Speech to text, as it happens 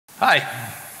Hi.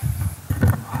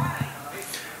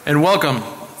 And welcome.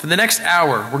 For the next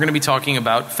hour, we're going to be talking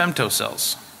about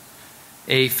femtocells.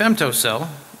 A femtocell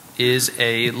is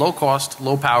a low-cost,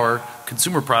 low-power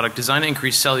consumer product designed to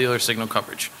increase cellular signal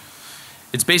coverage.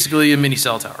 It's basically a mini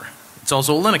cell tower. It's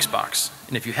also a Linux box,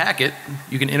 and if you hack it,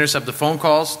 you can intercept the phone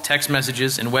calls, text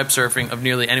messages, and web surfing of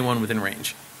nearly anyone within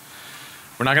range.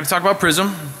 We're not going to talk about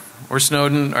Prism or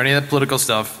Snowden or any of that political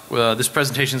stuff. This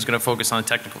presentation is going to focus on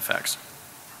technical facts.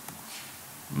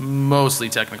 Mostly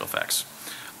technical facts.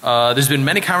 There's been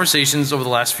many conversations over the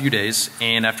last few days,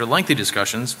 and after lengthy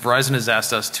discussions, Verizon has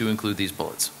asked us to include these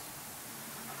bullets.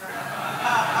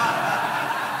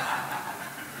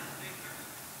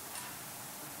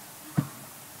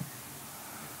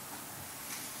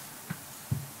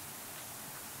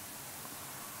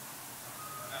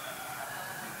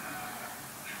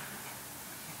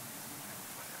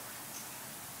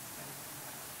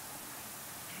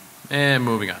 And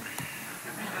moving on.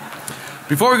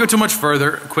 Before we go too much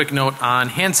further, a quick note on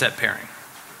handset pairing.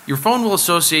 Your phone will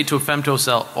associate to a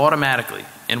femtocell automatically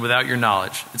and without your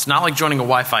knowledge. It's not like joining a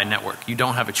Wi-Fi network. You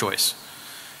don't have a choice.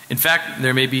 In fact,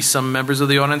 there may be some members of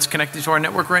the audience connected to our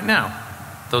network right now.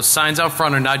 Those signs out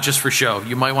front are not just for show.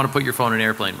 You might want to put your phone in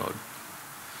airplane mode.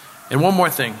 And one more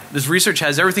thing. This research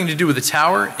has everything to do with the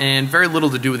tower and very little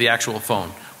to do with the actual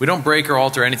phone. We don't break or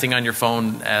alter anything on your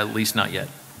phone, at least not yet.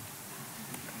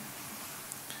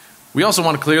 We also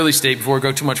want to clearly state before we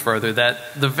go too much further that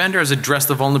the vendor has addressed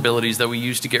the vulnerabilities that we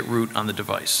use to get root on the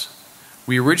device.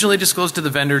 We originally disclosed to the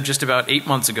vendor just about 8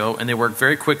 months ago, and they worked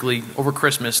very quickly over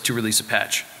Christmas to release a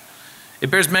patch.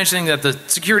 It bears mentioning that the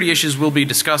security issues we'll be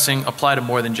discussing apply to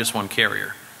more than just one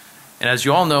carrier. And as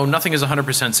you all know, nothing is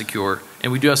 100% secure,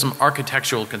 and we do have some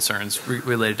architectural concerns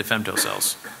related to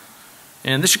femtocells.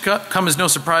 And this should come as no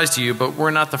surprise to you, but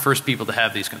we're not the first people to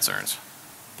have these concerns.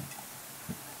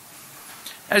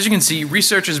 As you can see,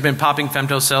 research has been popping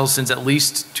femtocells since at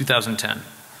least 2010.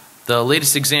 The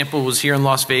latest example was here in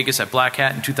Las Vegas at Black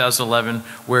Hat in 2011,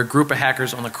 where a group of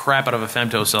hackers owned the crap out of a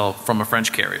femtocell from a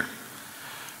French carrier.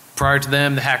 Prior to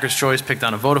them, the hacker's choice picked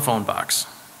on a Vodafone box.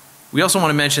 We also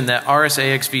want to mention that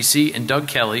RSAXVC and Doug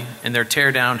Kelly and their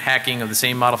teardown hacking of the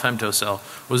same model femtocell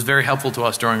was very helpful to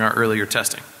us during our earlier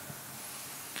testing.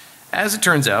 As it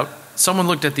turns out, someone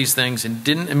looked at these things and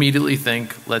didn't immediately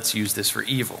think, let's use this for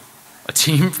evil. A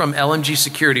team from LMG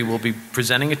Security will be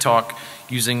presenting a talk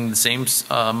using the same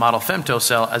model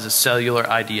femtocell as a cellular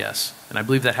IDS, and I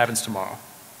believe that happens tomorrow.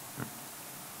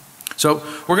 So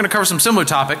we're going to cover some similar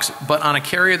topics, but on a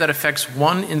carrier that affects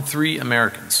 1 in 3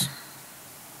 Americans.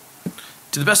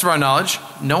 To the best of our knowledge,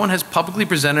 no one has publicly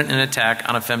presented an attack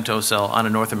on a femtocell on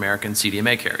a North American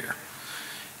CDMA carrier.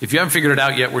 If you haven't figured it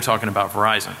out yet, we're talking about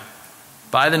Verizon.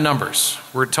 By the numbers,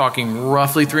 we're talking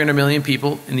roughly 300 million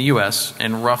people in the US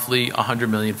and roughly 100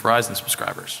 million Verizon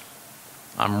subscribers.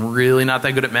 I'm really not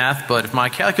that good at math, but if my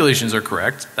calculations are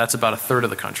correct, that's about 1/3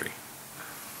 of the country.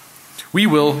 We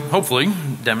will, hopefully,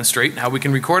 demonstrate how we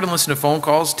can record and listen to phone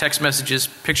calls, text messages,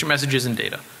 picture messages, and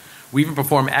data. We even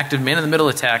perform active man-in-the-middle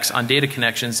attacks on data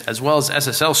connections as well as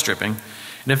SSL stripping,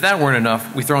 and if that weren't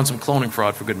enough, we throw in some cloning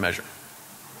fraud for good measure.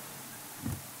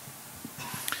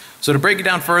 So to break it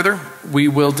down further, we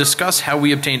will discuss how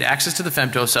we obtained access to the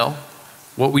femtocell,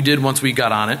 what we did once we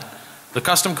got on it, the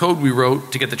custom code we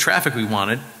wrote to get the traffic we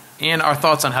wanted, and our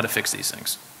thoughts on how to fix these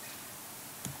things.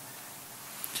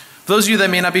 For those of you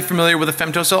that may not be familiar with the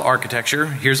femtocell architecture,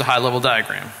 here's a high-level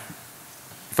diagram.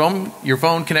 Your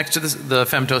phone connects to the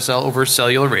femtocell over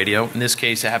cellular radio. In this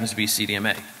case, it happens to be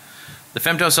CDMA. The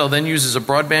femtocell then uses a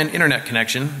broadband internet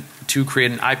connection to create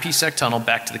an IPsec tunnel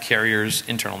back to the carrier's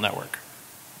internal network.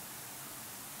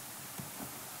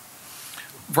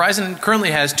 Verizon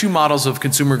currently has 2 models of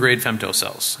consumer-grade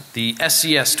femtocells, the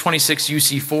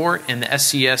SCS26UC4 and the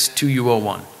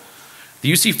SCS2U01.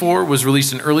 The UC4 was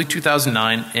released in early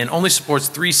 2009 and only supports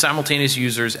 3 simultaneous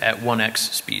users at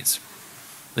 1x speeds.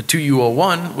 The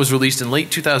 2U01 was released in late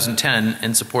 2010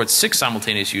 and supports 6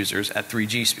 simultaneous users at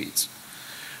 3G speeds.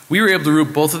 We were able to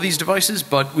root both of these devices,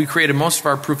 but we created most of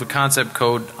our proof of concept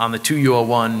code on the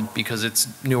 2U01 because it's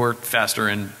newer, faster,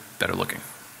 and better looking.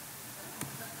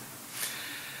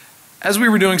 As we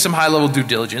were doing some high-level due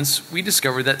diligence, we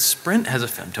discovered that Sprint has a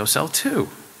femtocell too.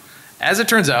 As it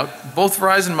turns out, both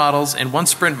Verizon models and one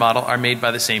Sprint model are made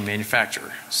by the same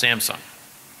manufacturer, Samsung.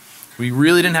 We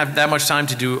really didn't have that much time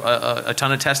to do a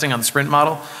ton of testing on the Sprint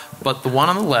model, but the one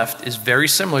on the left is very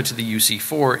similar to the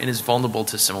UC4 and is vulnerable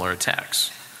to similar attacks.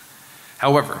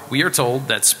 However, we are told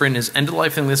that Sprint is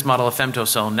end-of-lifing this model of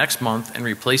femtocell next month and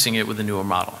replacing it with a newer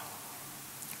model.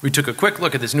 We took a quick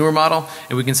look at this newer model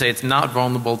and we can say it's not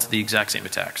vulnerable to the exact same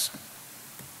attacks.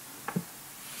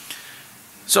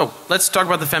 So let's talk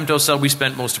about the femtocell we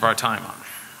spent most of our time on.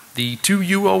 The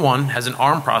 2U01 has an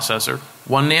ARM processor,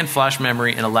 1 NAND flash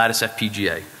memory, and a lattice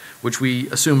FPGA, which we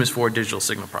assume is for digital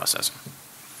signal processing.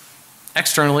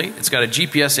 Externally, it's got a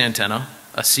GPS antenna,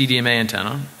 a CDMA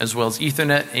antenna, as well as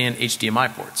Ethernet and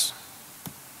HDMI ports.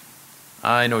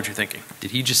 I know what you're thinking.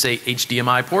 Did he just say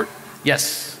HDMI port?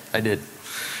 Yes, I did.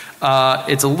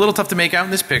 It's a little tough to make out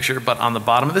in this picture, but on the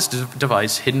bottom of this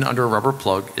device, hidden under a rubber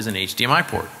plug, is an HDMI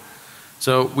port.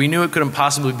 So we knew it couldn't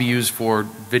possibly be used for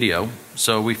video,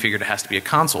 so we figured it has to be a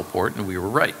console port, and we were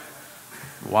right.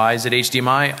 Why is it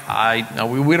HDMI?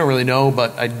 We don't really know,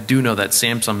 but I do know that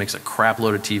Samsung makes a crap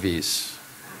load of TVs.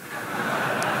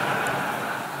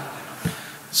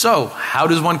 So, how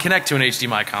does one connect to an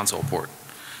HDMI console port?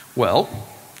 Well,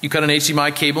 you cut an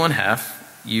HDMI cable in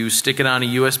half, you stick it on a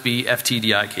USB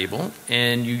FTDI cable,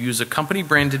 and you use a company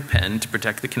branded pen to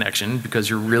protect the connection because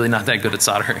you're really not that good at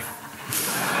soldering.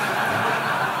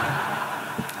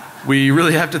 We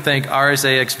really have to thank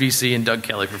RSAXVC and Doug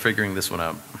Kelly for figuring this one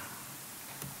out.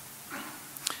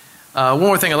 One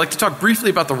more thing, I'd like to talk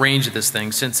briefly about the range of this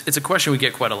thing since it's a question we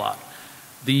get quite a lot.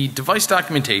 The device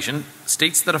documentation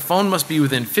states that a phone must be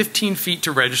within 15 feet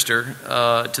to register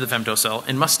to the femtocell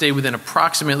and must stay within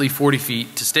approximately 40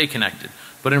 feet to stay connected,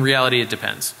 but in reality it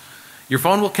depends. Your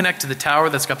phone will connect to the tower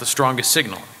that's got the strongest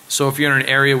signal. So if you're in an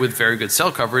area with very good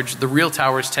cell coverage, the real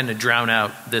towers tend to drown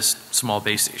out this small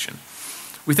base station.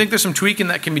 We think there's some tweaking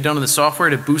that can be done in the software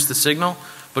to boost the signal,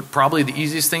 but probably the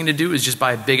easiest thing to do is just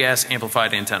buy a big ass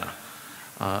amplified antenna.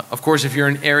 Of course, if you're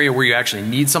in an area where you actually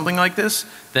need something like this,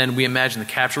 then we imagine the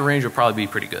capture range will probably be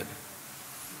pretty good.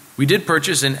 We did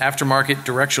purchase an aftermarket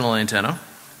directional antenna,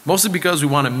 mostly because we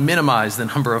want to minimize the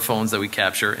number of phones that we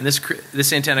capture, and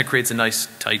this antenna creates a nice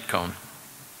tight cone.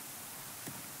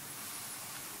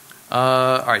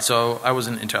 Alright, so I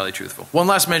wasn't entirely truthful. One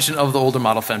last mention of the older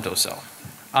model femtocell.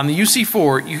 On the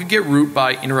UC4, you could get root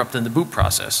by interrupting the boot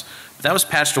process, but that was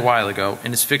patched a while ago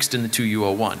and is fixed in the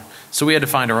 2U01, so we had to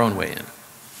find our own way in.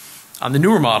 On the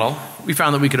newer model, we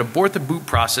found that we could abort the boot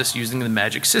process using the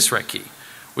magic sysrec key,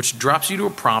 which drops you to a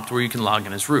prompt where you can log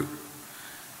in as root.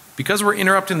 Because we're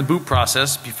interrupting the boot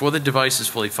process before the device is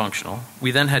fully functional,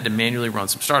 we then had to manually run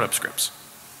some startup scripts.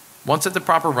 Once at the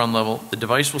proper run level, the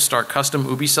device will start custom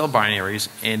UBI cell binaries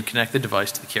and connect the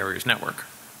device to the carrier's network.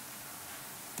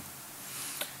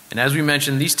 And as we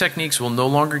mentioned, these techniques will no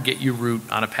longer get you root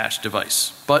on a patched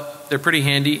device, but they're pretty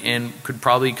handy and could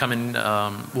probably come in,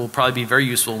 will probably be very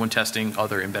useful when testing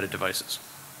other embedded devices.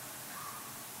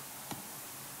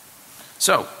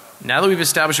 So, now that we've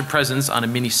established a presence on a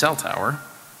mini cell tower,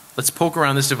 let's poke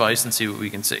around this device and see what we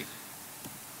can see.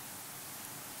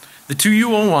 The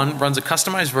 2U01 runs a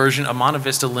customized version of Monte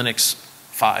Vista Linux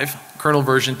 5, kernel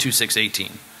version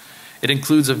 2618. It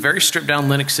includes a very stripped down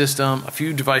Linux system, a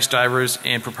few device drivers,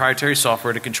 and proprietary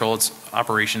software to control its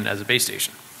operation as a base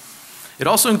station. It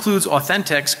also includes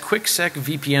Authentic's QuickSec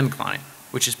VPN client,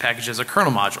 which is packaged as a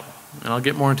kernel module, and I'll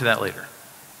get more into that later.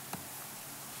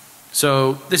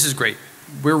 So this is great.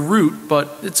 We're root,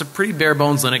 but it's a pretty bare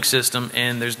bones Linux system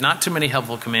and there's not too many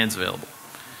helpful commands available.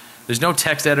 There's no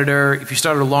text editor. If you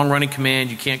started a long running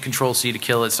command, you can't control C to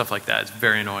kill it, stuff like that. It's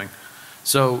very annoying.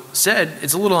 So said,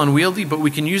 it's a little unwieldy, but we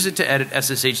can use it to edit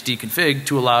SSHD config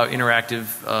to allow interactive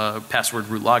password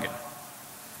root login.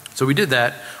 So we did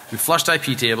that. We flushed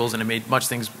IP tables and it made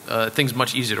things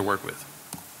much easier to work with.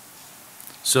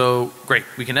 So great,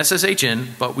 we can SSH in,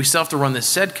 but we still have to run this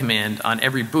sed command on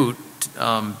every boot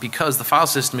because the file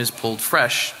system is pulled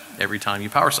fresh every time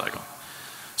you power cycle.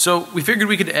 So we figured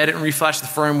we could edit and reflash the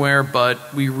firmware,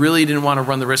 but we really didn't want to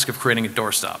run the risk of creating a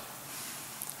doorstop.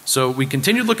 So we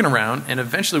continued looking around and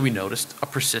eventually we noticed a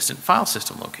persistent file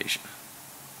system location.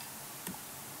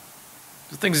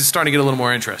 So things are starting to get a little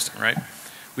more interesting, right?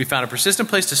 We found a persistent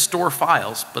place to store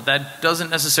files, but that doesn't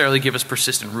necessarily give us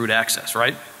persistent root access,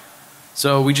 right?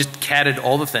 So we just catted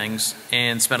all the things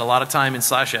and spent a lot of time in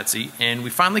 /etc, and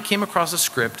we finally came across a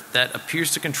script that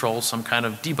appears to control some kind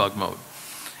of debug mode.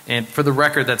 And for the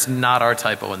record, that's not our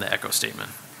typo in the echo statement.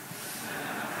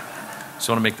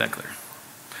 So I want to make that clear.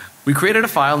 We created a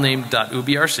file named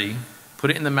 .ubrc, put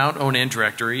it in the mount onan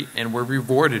directory, and were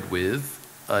rewarded with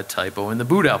a typo in the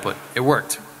boot output. It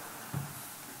worked.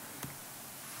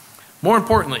 More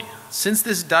importantly, since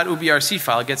this .ubrc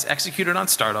file gets executed on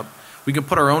startup, we can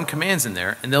put our own commands in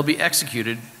there and they'll be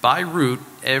executed by root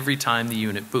every time the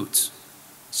unit boots.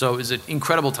 So it's an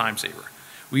incredible time saver.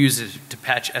 We use it to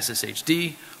patch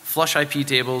SSHD, flush IP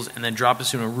tables, and then drop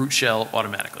us in a root shell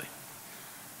automatically.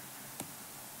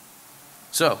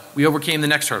 So we overcame the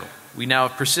next hurdle. We now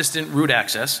have persistent root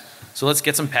access, so let's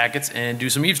get some packets and do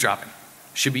some eavesdropping.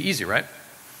 Should be easy, right?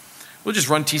 We'll just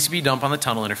run TCP dump on the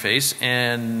tunnel interface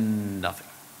and nothing.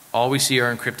 All we see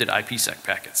are encrypted IPsec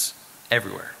packets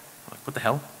everywhere. Like, what the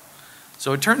hell?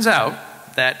 So it turns out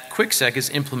that QuickSec is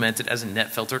implemented as a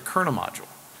NetFilter kernel module.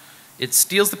 It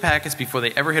steals the packets before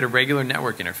they ever hit a regular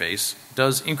network interface,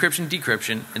 does encryption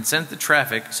decryption, and sends the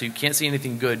traffic so you can't see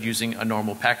anything good using a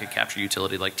normal packet capture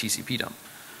utility like TCP dump.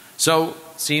 So,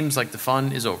 seems like the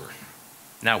fun is over.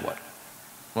 Now what?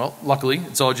 Well, luckily,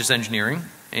 it's all just engineering,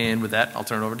 and with that, I'll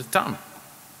turn it over to Tom.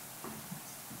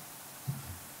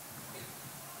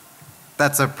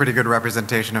 That's a pretty good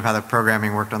representation of how the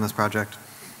programming worked on this project.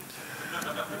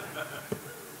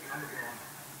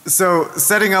 So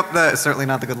setting up the, certainly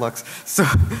not the good looks. So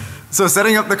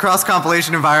setting up the cross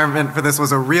compilation environment for this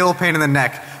was a real pain in the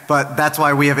neck, but that's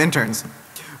why we have interns.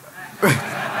 Sorry,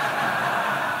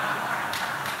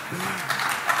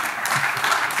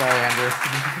 Andrew.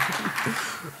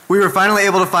 We were finally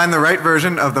able to find the right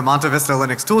version of the Monte Vista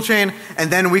Linux toolchain,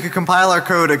 and then we could compile our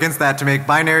code against that to make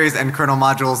binaries and kernel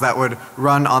modules that would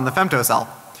run on the Femtocell.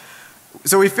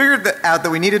 So we figured out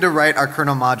that we needed to write our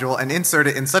kernel module and insert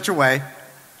it in such a way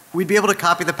we'd be able to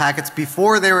copy the packets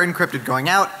before they were encrypted going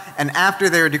out and after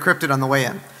they were decrypted on the way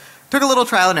in. Took a little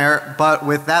trial and error, but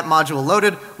with that module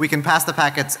loaded, we can pass the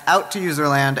packets out to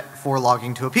userland for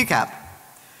logging to a PCAP.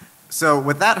 So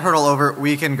with that hurdle over,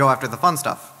 we can go after the fun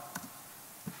stuff.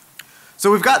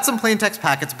 So we've got some plain text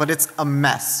packets, but it's a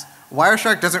mess.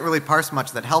 Wireshark doesn't really parse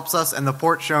much that helps us, and the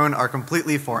ports shown are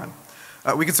completely foreign.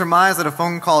 We can surmise that a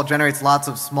phone call generates lots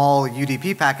of small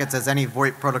UDP packets, as any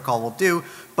VoIP protocol will do,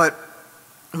 but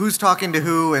who's talking to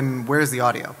who and where's the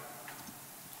audio?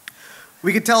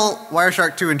 We could tell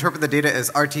Wireshark to interpret the data as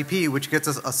RTP, which gets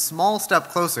us a small step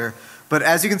closer, but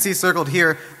as you can see circled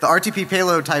here, the RTP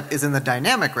payload type is in the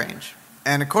dynamic range.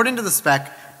 And according to the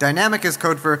spec, dynamic is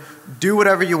code for do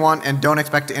whatever you want and don't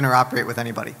expect to interoperate with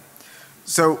anybody.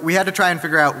 So we had to try and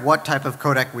figure out what type of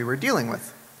codec we were dealing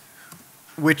with,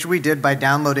 which we did by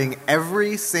downloading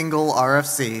every single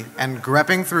RFC and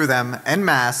grepping through them en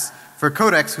masse for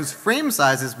codecs whose frame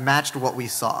sizes matched what we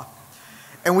saw.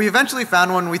 And we eventually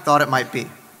found one we thought it might be,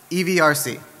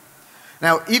 EVRC.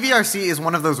 Now, EVRC is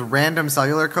one of those random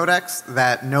cellular codecs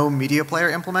that no media player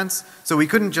implements, so we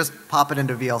couldn't just pop it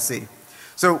into VLC.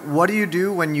 So what do you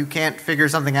do when you can't figure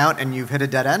something out and you've hit a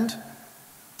dead end?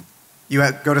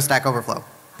 You go to Stack Overflow.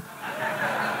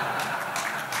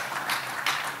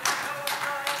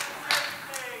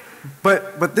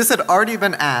 But this had already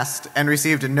been asked and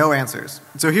received no answers.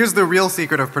 So here's the real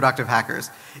secret of productive hackers.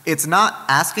 It's not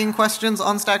asking questions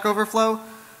on Stack Overflow,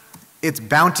 it's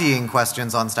bountying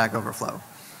questions on Stack Overflow.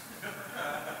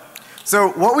 So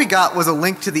what we got was a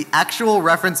link to the actual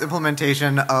reference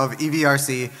implementation of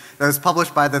EVRC that was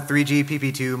published by the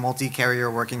 3GPP2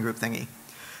 multi-carrier working group thingy.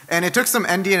 And it took some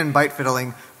endian and byte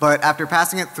fiddling, but after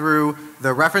passing it through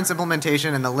the reference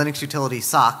implementation and the Linux utility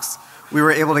socks, we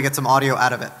were able to get some audio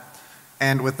out of it.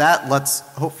 And with that, let's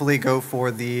hopefully go for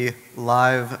the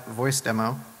live voice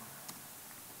demo.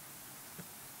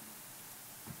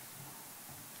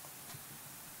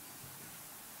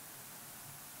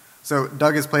 So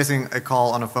Doug is placing a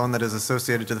call on a phone that is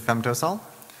associated to the Femtocell,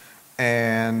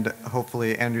 and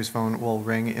hopefully Andrew's phone will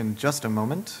ring in just a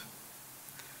moment.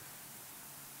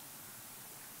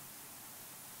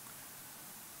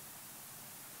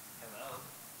 Hello.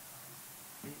 Hey Andrew,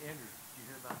 did you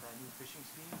hear about that new phishing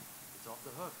scheme? It's off the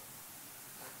hook.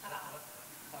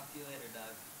 Talk to you later,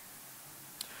 Doug.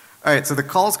 All right, so the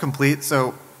call's complete,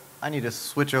 so I need to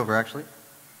switch over actually.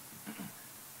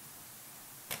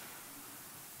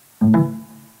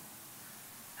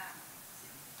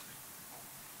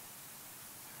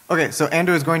 Okay, so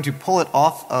Andrew is going to pull it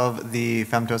off of the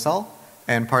Femtocell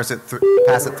and pass it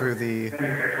through the.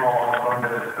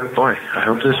 Boy, I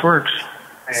hope this works.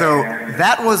 So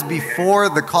that was before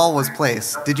the call was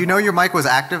placed. Did you know your mic was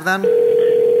active then?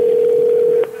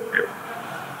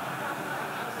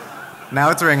 Now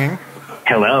it's ringing.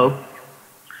 Hello.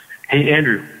 Hey,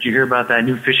 Andrew, did you hear about that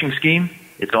new phishing scheme?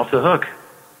 It's off the hook.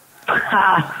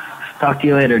 Talk to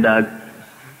you later, Doug.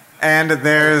 And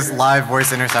there's live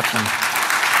voice interception.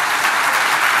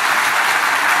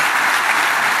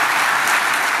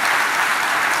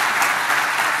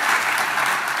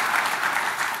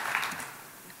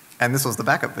 And this was the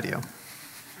backup video.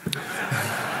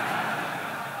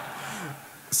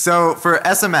 So for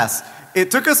SMS, it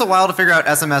took us a while to figure out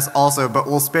SMS also, but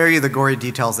we'll spare you the gory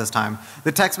details this time.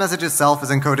 The text message itself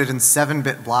is encoded in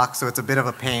 7-bit blocks, so it's a bit of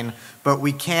a pain, but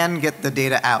we can get the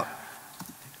data out.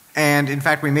 And in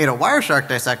fact, we made a Wireshark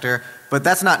dissector, but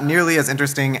that's not nearly as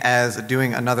interesting as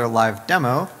doing another live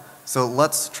demo, so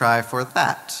let's try for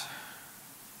that.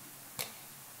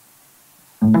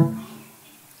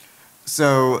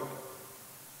 So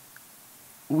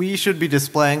we should be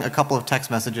displaying a couple of text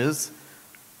messages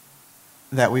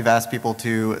that we've asked people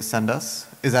to send us.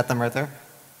 Is that them right there?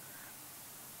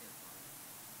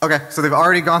 Okay, so they've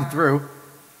already gone through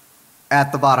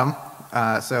at the bottom.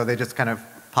 So they just kind of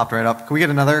popped right up. Can we get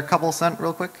another couple sent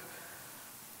real quick?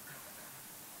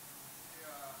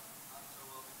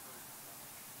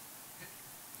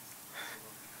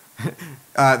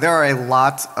 There are a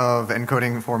lot of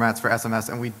encoding formats for SMS,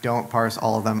 and we don't parse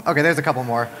all of them. Okay, there's a couple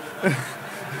more.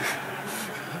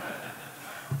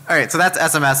 All right, so that's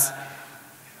SMS.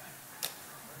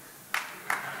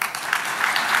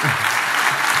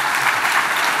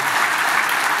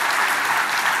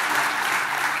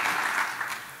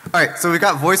 All right, so we've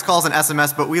got voice calls and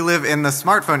SMS, but we live in the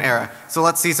smartphone era. So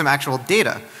let's see some actual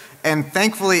data. And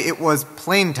thankfully, it was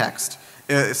plain text.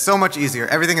 It's so much easier.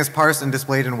 Everything is parsed and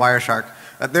displayed in Wireshark.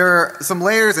 There are some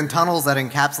layers and tunnels that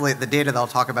encapsulate the data that I'll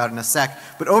talk about in a sec,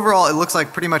 but overall it looks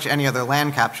like pretty much any other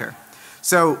LAN capture.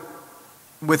 So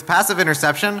with passive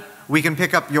interception, we can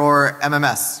pick up your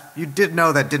MMS. You did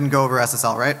know that didn't go over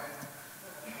SSL, right?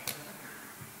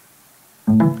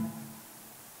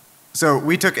 So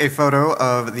we took a photo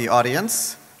of the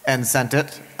audience and sent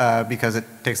it because it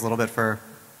takes a little bit for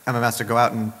MMS to go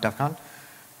out in DEF CON.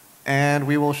 And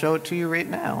we will show it to you right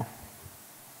now.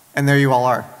 And there you all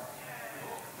are.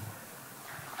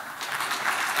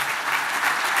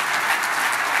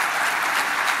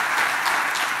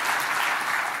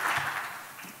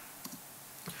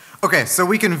 Okay, so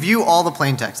we can view all the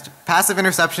plain text. Passive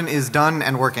interception is done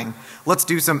and working. Let's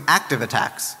do some active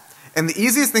attacks. And the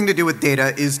easiest thing to do with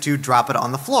data is to drop it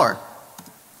on the floor.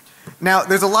 Now,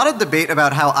 there's a lot of debate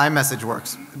about how iMessage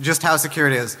works, just how secure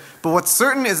it is. But what's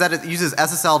certain is that it uses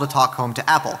SSL to talk home to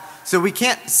Apple. So we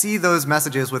can't see those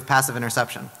messages with passive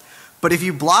interception. But if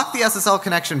you block the SSL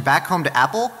connection back home to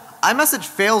Apple, iMessage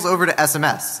fails over to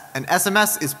SMS. And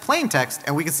SMS is plain text,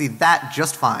 and we can see that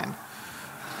just fine.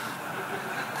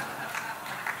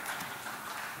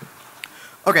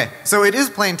 Okay, so it is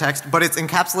plain text, but it's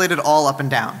encapsulated all up and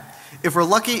down. If we're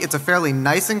lucky, it's a fairly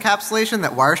nice encapsulation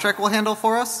that Wireshark will handle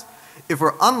for us. If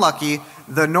we're unlucky,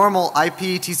 the normal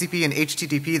IP, TCP, and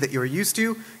HTTP that you're used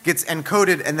to gets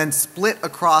encoded and then split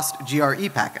across GRE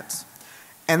packets.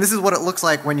 And this is what it looks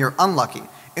like when you're unlucky.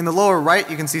 In the lower right,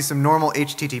 you can see some normal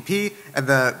HTTP, and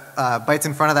the bytes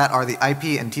in front of that are the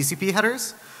IP and TCP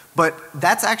headers. But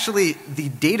that's actually the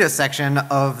data section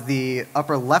of the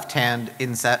upper left-hand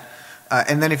inset.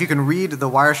 And then if you can read the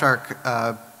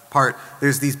Wireshark part,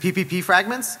 there's these PPP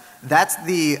fragments. That's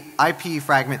the IP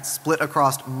fragment split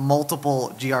across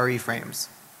multiple GRE frames.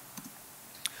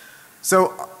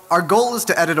 So our goal is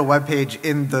to edit a web page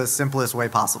in the simplest way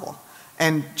possible.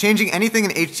 And changing anything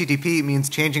in HTTP means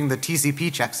changing the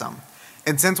TCP checksum.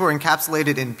 And since we're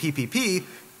encapsulated in PPP,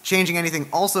 changing anything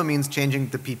also means changing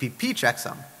the PPP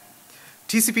checksum.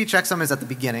 TCP checksum is at the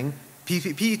beginning,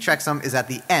 PPP checksum is at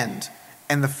the end,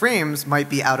 and the frames might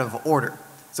be out of order.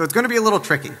 So it's going to be a little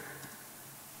tricky.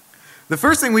 The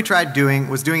first thing we tried doing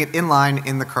was doing it inline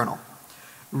in the kernel.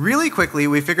 Really quickly,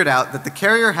 we figured out that the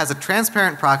carrier has a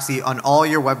transparent proxy on all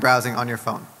your web browsing on your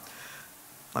phone.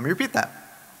 Let me repeat that.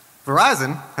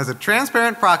 Verizon has a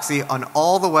transparent proxy on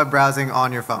all the web browsing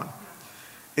on your phone.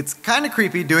 It's kind of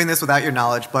creepy doing this without your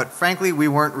knowledge, but frankly, we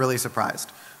weren't really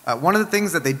surprised. One of the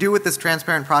things that they do with this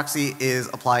transparent proxy is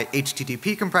apply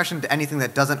HTTP compression to anything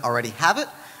that doesn't already have it,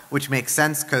 which makes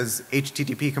sense because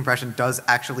HTTP compression does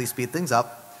actually speed things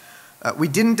up. We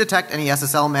didn't detect any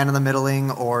SSL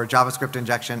man-in-the-middling or JavaScript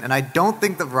injection, and I don't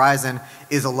think that Verizon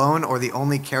is alone or the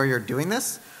only carrier doing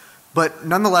this. But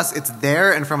nonetheless, it's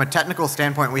there, and from a technical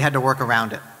standpoint, we had to work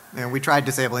around it. And we tried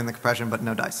disabling the compression, but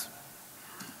no dice.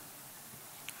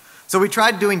 So we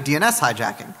tried doing DNS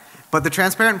hijacking, but the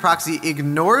transparent proxy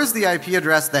ignores the IP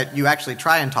address that you actually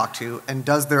try and talk to and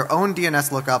does their own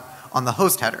DNS lookup on the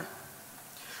host header.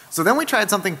 So then we tried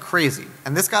something crazy,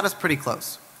 and this got us pretty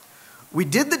close. We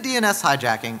did the DNS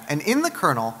hijacking, and in the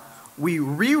kernel, we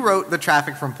rewrote the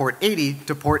traffic from port 80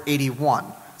 to port 81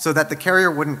 so that the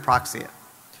carrier wouldn't proxy it.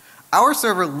 Our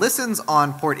server listens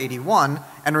on port 81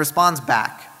 and responds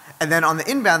back, and then on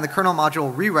the inbound, the kernel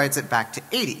module rewrites it back to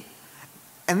 80.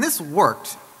 And this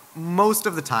worked most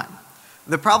of the time.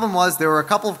 The problem was there were a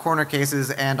couple of corner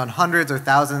cases, and on hundreds or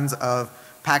thousands of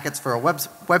packets for a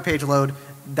web page load,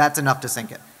 that's enough to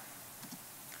sync it.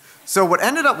 So what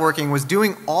ended up working was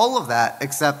doing all of that,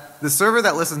 except the server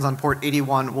that listens on port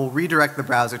 81 will redirect the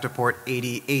browser to port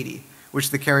 8080, which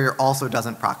the carrier also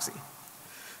doesn't proxy.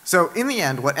 So in the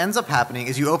end, what ends up happening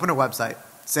is you open a website,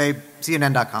 say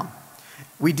CNN.com.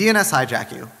 We DNS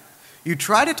hijack you. You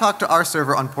try to talk to our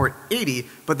server on port 80,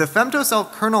 but the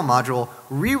Femtocell kernel module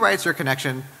rewrites your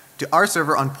connection to our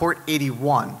server on port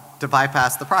 81 to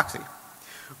bypass the proxy.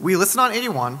 We listen on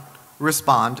 81,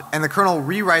 respond, and the kernel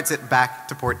rewrites it back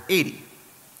to port 80.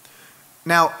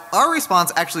 Now, our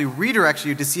response actually redirects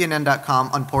you to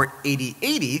CNN.com on port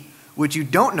 8080, which you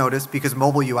don't notice because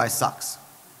mobile UI sucks.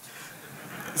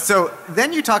 So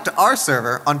then you talk to our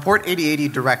server on port 8080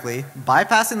 directly,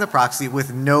 bypassing the proxy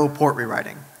with no port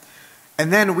rewriting.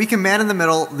 And then we can man in the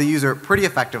middle the user pretty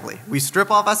effectively. We strip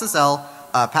off SSL,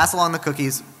 pass along the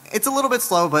cookies. It's a little bit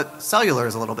slow, but cellular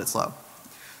is a little bit slow.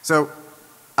 So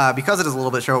because it is a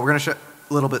little bit slow, we're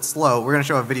going to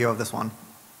show a video of this one.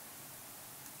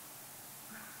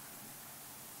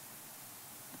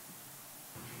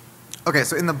 Okay,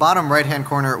 so in the bottom right-hand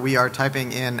corner, we are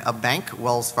typing in a bank,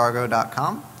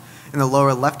 wellsfargo.com. In the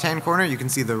lower left-hand corner, you can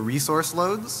see the resource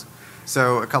loads.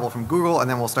 So a couple from Google, and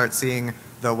then we'll start seeing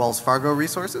the Wells Fargo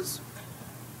resources.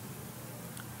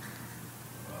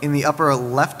 In the upper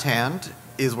left-hand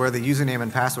is where the username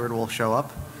and password will show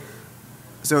up.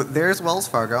 So there's Wells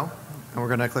Fargo, and we're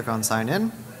going to click on sign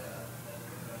in.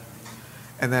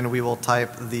 And then we will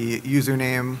type the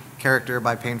username character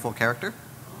by painful character.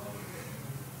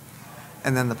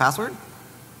 And then the password.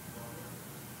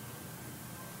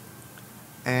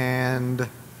 And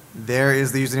there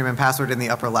is the username and password in the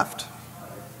upper left.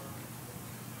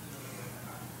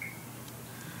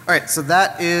 All right, so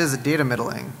that is data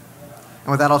middling. And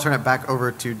with that, I'll turn it back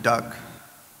over to Doug.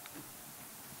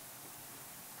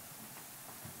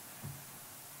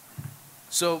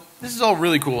 So this is all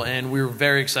really cool, and we were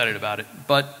very excited about it.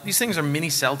 But these things are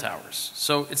mini cell towers,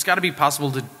 so it's got to be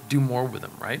possible to do more with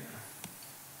them, right?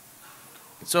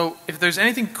 So if there's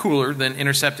anything cooler than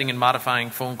intercepting and modifying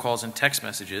phone calls and text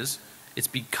messages, it's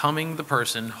becoming the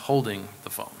person holding the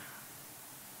phone.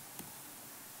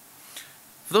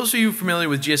 For those of you familiar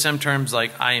with GSM terms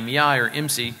like IMEI or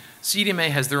IMSI,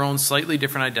 CDMA has their own slightly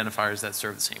different identifiers that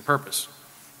serve the same purpose.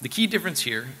 The key difference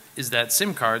here is that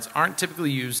SIM cards aren't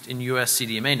typically used in US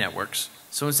CDMA networks,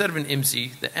 so instead of an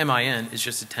IMSI, the MIN is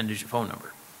just a 10-digit phone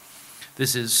number.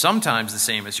 This is sometimes the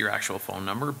same as your actual phone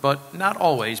number, but not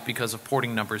always because of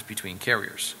porting numbers between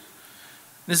carriers.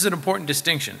 This is an important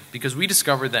distinction because we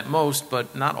discovered that most,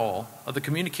 but not all, of the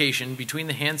communication between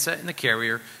the handset and the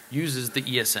carrier uses the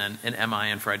ESN and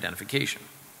MIN for identification.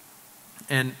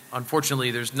 And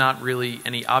unfortunately, there's not really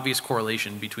any obvious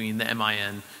correlation between the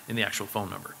MIN and the actual phone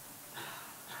number.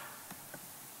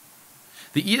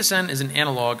 The ESN is an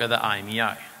analog of the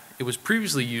IMEI. It was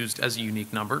previously used as a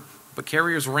unique number, but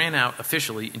carriers ran out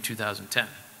officially in 2010.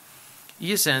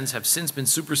 ESNs have since been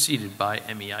superseded by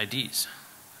MEIDs.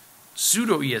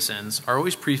 Pseudo-ESNs are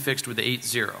always prefixed with the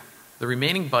 80. The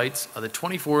remaining bytes are the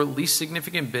 24 least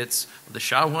significant bits of the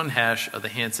SHA-1 hash of the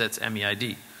handset's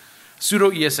MEID.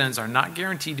 Pseudo-ESNs are not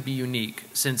guaranteed to be unique,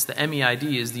 since the MEID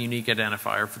is the unique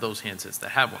identifier for those handsets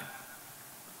that have one.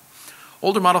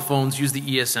 Older model phones use the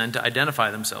ESN to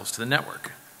identify themselves to the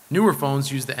network. Newer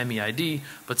phones use the MEID,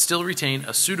 but still retain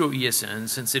a pseudo-ESN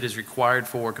since it is required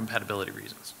for compatibility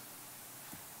reasons.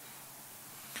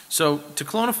 So, to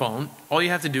clone a phone, all you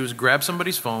have to do is grab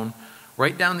somebody's phone,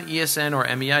 write down the ESN or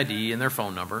MEID and their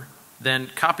phone number, then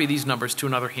copy these numbers to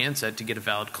another handset to get a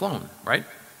valid clone, right?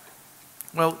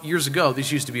 Well, years ago,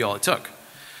 this used to be all it took.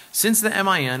 Since the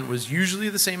MIN was usually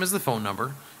the same as the phone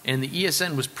number, and the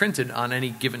ESN was printed on any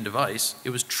given device, it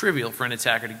was trivial for an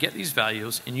attacker to get these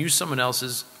values and use someone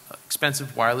else's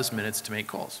expensive wireless minutes to make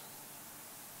calls.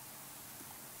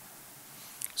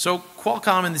 So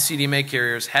Qualcomm and the CDMA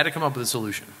carriers had to come up with a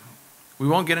solution. We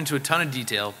won't get into a ton of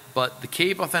detail, but the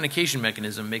cave authentication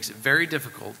mechanism makes it very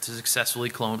difficult to successfully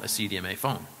clone a CDMA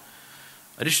phone.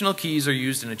 Additional keys are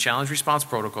used in a challenge response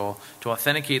protocol to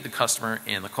authenticate the customer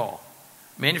and the call.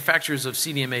 Manufacturers of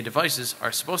CDMA devices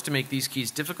are supposed to make these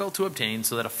keys difficult to obtain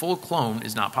so that a full clone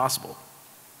is not possible.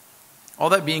 All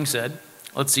that being said,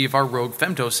 let's see if our rogue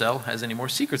Femtocell has any more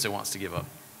secrets it wants to give up.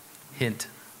 Hint.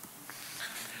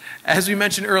 As we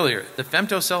mentioned earlier, the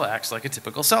Femtocell acts like a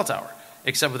typical cell tower,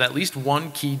 except with at least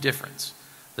one key difference.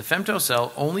 The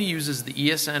Femtocell only uses the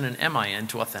ESN and MIN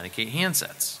to authenticate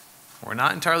handsets. We're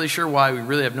not entirely sure why, we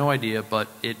really have no idea, but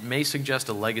it may suggest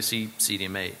a legacy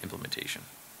CDMA implementation.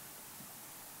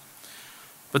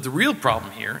 But the real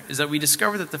problem here is that we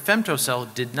discovered that the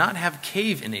Femtocell did not have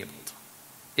cave enabled.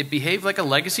 It behaved like a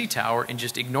legacy tower and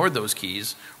just ignored those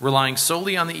keys, relying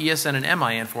solely on the ESN and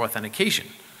MIN for authentication.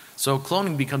 So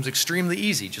cloning becomes extremely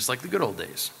easy, just like the good old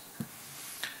days.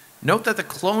 Note that the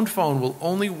cloned phone will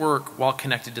only work while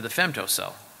connected to the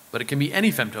Femtocell, but it can be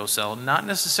any Femtocell, not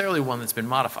necessarily one that's been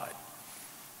modified.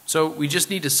 So we just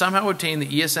need to somehow obtain the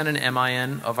ESN and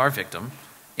MIN of our victim,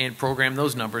 and program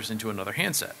those numbers into another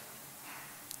handset.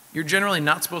 You're generally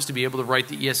not supposed to be able to write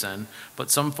the ESN, but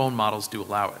some phone models do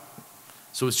allow it.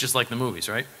 So it's just like the movies,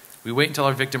 right? We wait until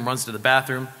our victim runs to the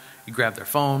bathroom, you grab their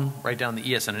phone, write down the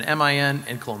ESN and MIN,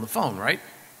 and clone the phone, right?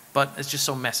 But it's just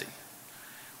so messy.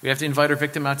 We have to invite our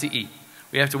victim out to eat.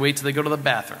 We have to wait till they go to the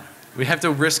bathroom. We have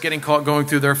to risk getting caught going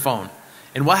through their phone.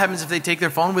 And what happens if they take their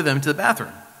phone with them to the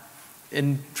bathroom?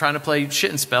 And trying to play shit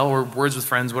and spell or words with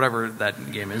friends, whatever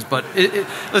that game is. But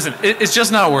listen, it's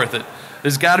just not worth it.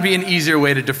 There's got to be an easier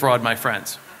way to defraud my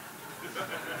friends.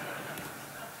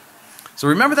 So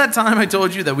remember that time I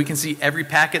told you that we can see every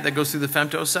packet that goes through the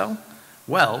Femtocell?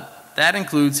 Well, that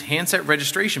includes handset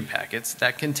registration packets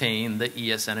that contain the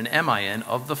ESN and MIN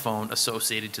of the phone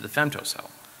associated to the Femtocell.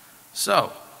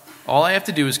 So, all I have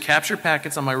to do is capture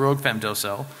packets on my rogue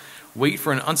Femtocell, wait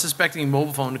for an unsuspecting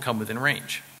mobile phone to come within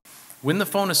range. When the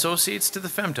phone associates to the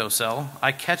Femtocell,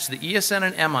 I catch the ESN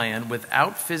and MIN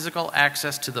without physical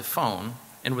access to the phone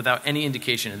and without any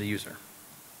indication of the user.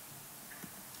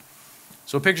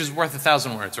 So a picture's worth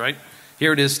 1,000 words, right?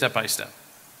 Here it is step by step.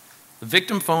 The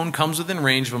victim phone comes within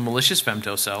range of a malicious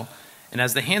Femtocell, and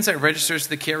as the handset registers to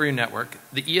the carrier network,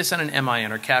 the ESN and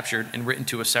MIN are captured and written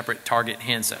to a separate target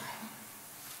handset.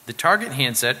 The target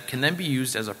handset can then be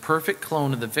used as a perfect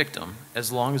clone of the victim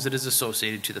as long as it is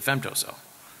associated to the Femtocell.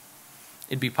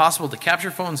 It'd be possible to capture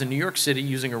phones in New York City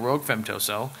using a rogue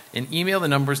Femtocell and email the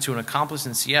numbers to an accomplice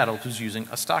in Seattle who's using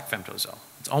a stock Femtocell.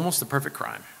 It's almost the perfect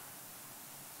crime.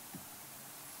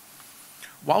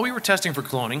 While we were testing for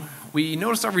cloning, we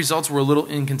noticed our results were a little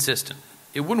inconsistent.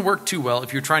 It wouldn't work too well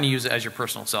if you're trying to use it as your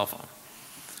personal cell phone.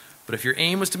 But if your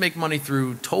aim was to make money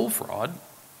through toll fraud,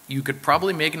 you could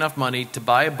probably make enough money to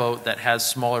buy a boat that has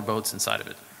smaller boats inside of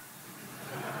it.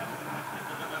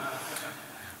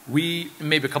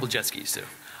 Maybe a couple jet skis too.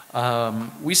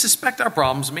 We suspect our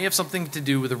problems may have something to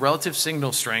do with the relative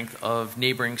signal strength of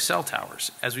neighboring cell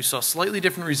towers, as we saw slightly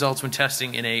different results when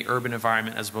testing in an urban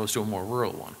environment as opposed to a more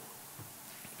rural one.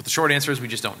 But the short answer is we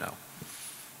just don't know.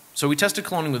 So we tested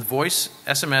cloning with voice,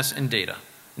 SMS, and data.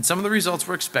 And some of the results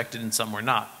were expected and some were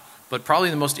not. But probably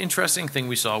the most interesting thing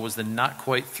we saw was the not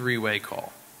quite three-way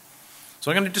call.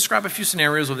 So I'm going to describe a few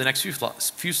scenarios over the next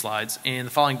few slides, and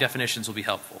the following definitions will be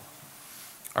helpful.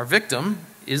 Our victim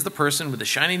is the person with the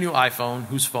shiny new iPhone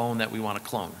whose phone that we want to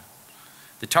clone.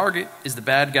 The target is the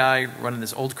bad guy running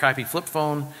this old crappy flip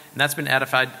phone, and that's been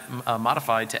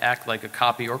modified to act like a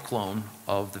copy or clone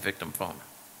of the victim phone.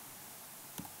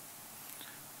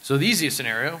 So the easiest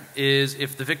scenario is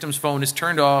if the victim's phone is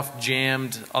turned off,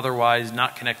 jammed, otherwise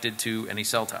not connected to any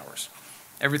cell towers.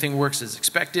 Everything works as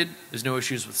expected, there's no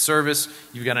issues with service,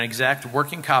 you've got an exact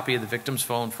working copy of the victim's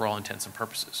phone for all intents and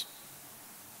purposes.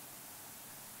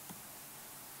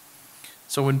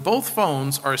 So when both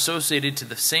phones are associated to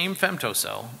the same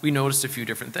Femtocell, we noticed a few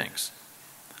different things.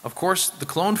 Of course, the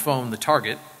cloned phone, the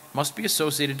target, must be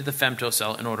associated to the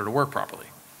Femtocell in order to work properly.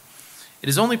 It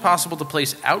is only possible to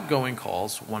place outgoing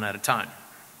calls one at a time.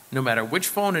 No matter which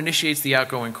phone initiates the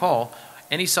outgoing call,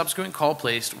 any subsequent call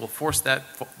placed will force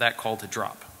that call to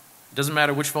drop. It doesn't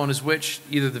matter which phone is which,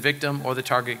 either the victim or the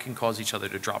target can cause each other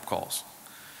to drop calls.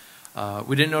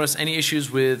 We didn't notice any issues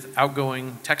with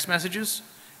outgoing text messages,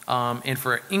 and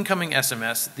for incoming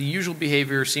SMS, the usual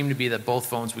behavior seemed to be that both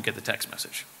phones would get the text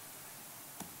message.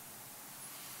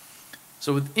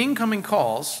 So with incoming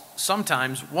calls,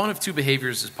 sometimes one of two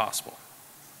behaviors is possible.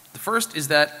 The first is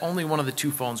that only one of the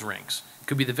two phones rings. It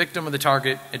could be the victim or the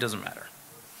target, it doesn't matter.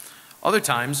 Other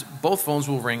times, both phones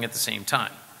will ring at the same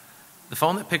time. The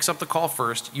phone that picks up the call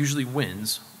first usually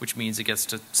wins, which means it gets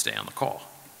to stay on the call.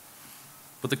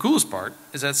 But the coolest part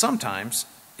is that sometimes,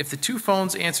 if the two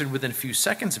phones answered within a few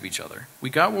seconds of each other, we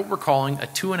got what we're calling a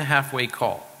 2.5-way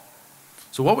call.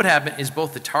 So what would happen is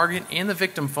both the target and the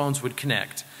victim phones would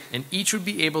connect, and each would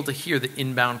be able to hear the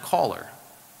inbound caller,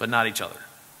 but not each other.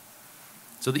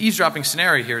 So the eavesdropping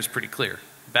scenario here is pretty clear.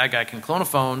 The bad guy can clone a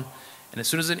phone, and as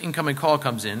soon as an incoming call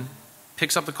comes in,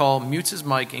 picks up the call, mutes his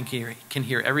mic, and can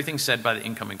hear everything said by the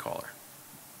incoming caller.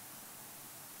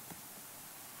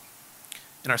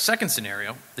 In our second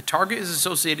scenario, the target is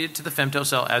associated to the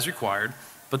Femtocell as required,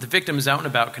 but the victim is out and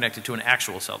about connected to an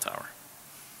actual cell tower.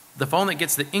 The phone that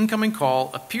gets the incoming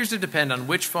call appears to depend on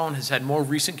which phone has had more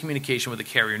recent communication with the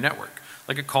carrier network,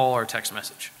 like a call or a text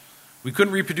message. We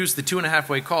couldn't reproduce the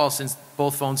 2.5-way call since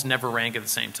both phones never rang at the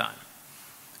same time.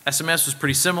 SMS was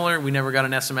pretty similar. We never got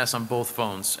an SMS on both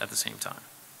phones at the same time.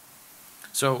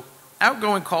 So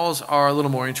outgoing calls are a little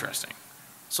more interesting.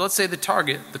 So let's say the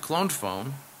target, the cloned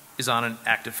phone, is on an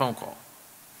active phone call.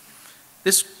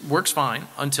 This works fine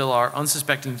until our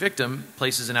unsuspecting victim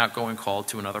places an outgoing call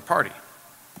to another party.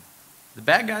 The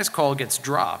bad guy's call gets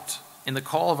dropped, and the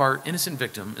call of our innocent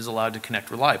victim is allowed to connect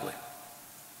reliably.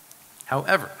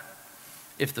 However,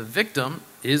 if the victim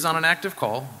is on an active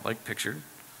call, like pictured,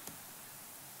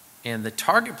 and the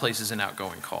target places an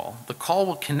outgoing call, the call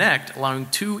will connect, allowing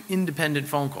 2 independent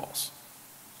phone calls.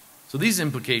 So these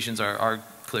implications are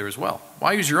clear as well.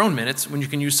 Why use your own minutes when you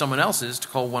can use someone else's to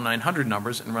call 1-900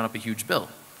 numbers and run up a huge bill?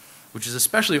 Which is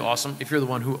especially awesome if you're the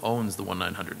one who owns the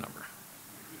 1-900 number.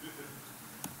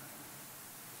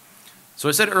 So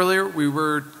I said earlier we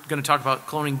were going to talk about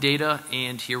cloning data,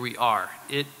 and here we are.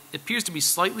 It appears to be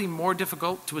slightly more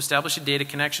difficult to establish a data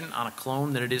connection on a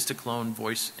clone than it is to clone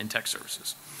voice and text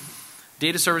services.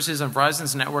 Data services on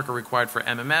Verizon's network are required for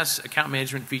MMS, account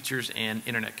management features, and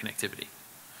internet connectivity.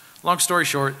 Long story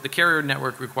short, the carrier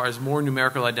network requires more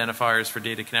numerical identifiers for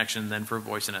data connection than for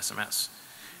voice and SMS.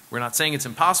 We're not saying it's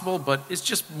impossible, but it's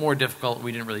just more difficult.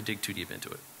 We didn't really dig too deep into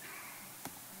it.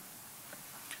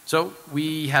 So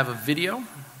we have a video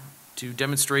to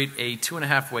demonstrate a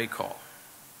 2.5-way call.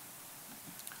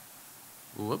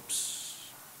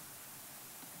 Whoops.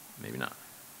 Maybe not.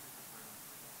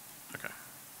 Okay.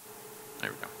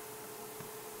 There we go.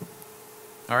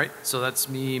 All right, so that's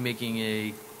me making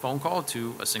a phone call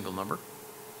to a single number.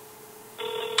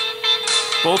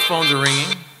 Both phones are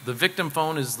ringing. The victim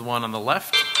phone is the one on the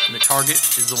left, and the target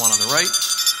is the one on the right.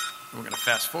 And we're going to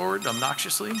fast forward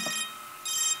obnoxiously.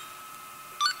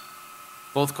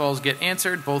 Both calls get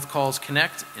answered, both calls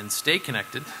connect and stay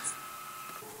connected.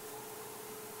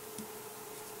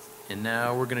 And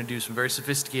now we're going to do some very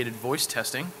sophisticated voice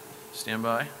testing. Stand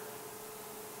by.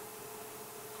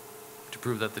 To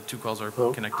prove that the 2 calls are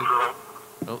connected.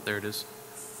 Oh, there it is.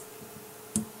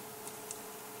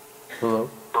 Hello?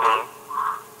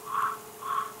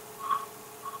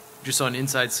 Just saw an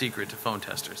inside secret to phone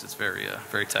testers. It's very,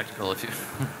 very technical if you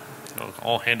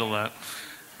I'll handle that.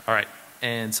 All right,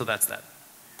 and so that's that.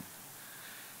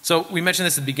 So we mentioned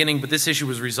this at the beginning, but this issue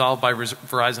was resolved by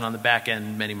Verizon on the back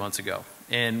end many months ago,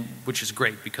 and which is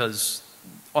great because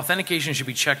authentication should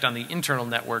be checked on the internal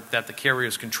network that the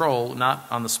carriers control, not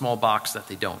on the small box that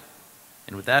they don't.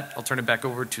 And with that, I'll turn it back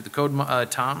over to the code,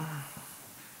 Tom.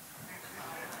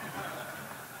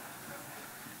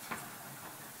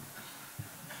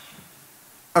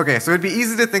 Okay, so it'd be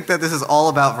easy to think that this is all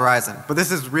about Verizon, but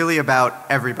this is really about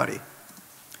everybody.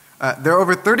 There are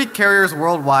over 30 carriers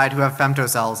worldwide who have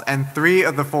femtocells, and 3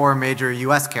 of the 4 major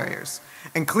US carriers.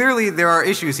 And clearly there are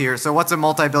issues here, so what's a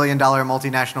multi-billion-dollar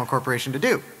multinational corporation to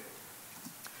do?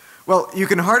 Well, you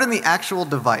can harden the actual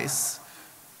device,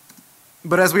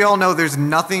 but as we all know, there's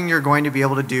nothing you're going to be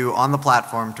able to do on the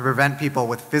platform to prevent people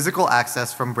with physical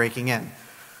access from breaking in.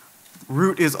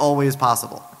 Root is always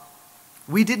possible.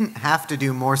 We didn't have to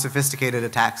do more sophisticated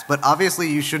attacks, but obviously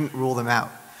you shouldn't rule them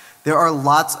out. There are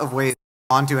lots of ways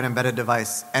onto an embedded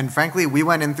device, and frankly, we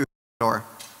went in through the door.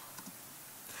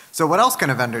 So what else can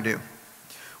a vendor do?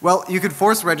 Well, you could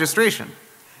force registration.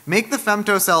 Make the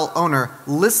femtocell owner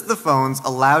list the phones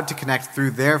allowed to connect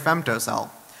through their femtocell,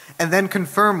 and then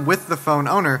confirm with the phone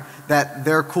owner that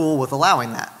they're cool with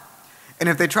allowing that. And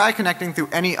if they try connecting through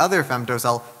any other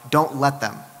femtocell, don't let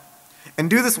them. And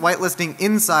do this whitelisting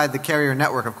inside the carrier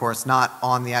network, of course, not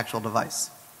on the actual device.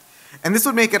 And this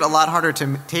would make it a lot harder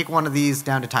to take one of these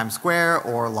down to Times Square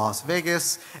or Las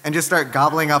Vegas and just start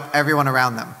gobbling up everyone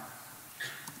around them.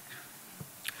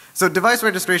 So device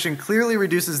registration clearly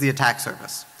reduces the attack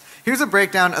surface. Here's a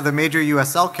breakdown of the major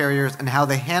US cell carriers and how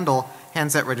they handle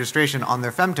handset registration on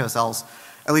their femtocells,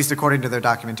 at least according to their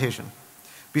documentation.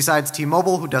 Besides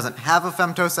T-Mobile, who doesn't have a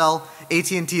femtocell,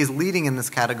 AT&T is leading in this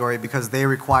category because they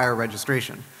require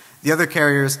registration. The other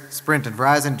carriers, Sprint and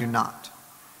Verizon, do not.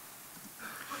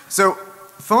 So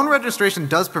phone registration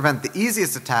does prevent the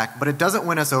easiest attack, but it doesn't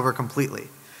win us over completely.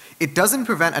 It doesn't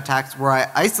prevent attacks where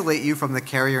I isolate you from the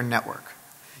carrier network.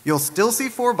 You'll still see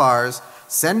 4 bars,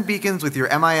 send beacons with your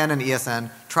MIN and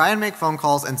ESN, try and make phone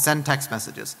calls, and send text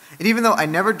messages. And even though I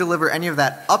never deliver any of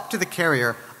that up to the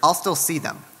carrier, I'll still see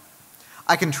them.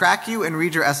 I can track you and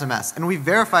read your SMS, and we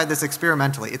verified this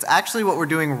experimentally. It's actually what we're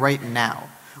doing right now.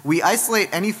 We isolate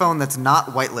any phone that's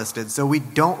not whitelisted, so we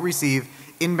don't receive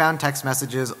inbound text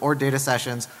messages or data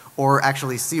sessions or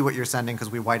actually see what you're sending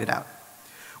because we white it out.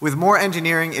 With more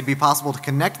engineering, it'd be possible to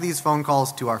connect these phone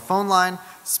calls to our phone line,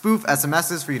 spoof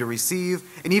SMSs for you to receive,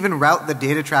 and even route the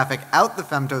data traffic out the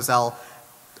femtocell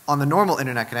on the normal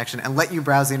internet connection and let you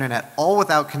browse the internet all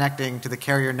without connecting to the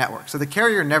carrier network. So the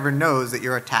carrier never knows that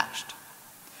you're attached.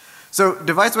 So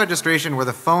device registration where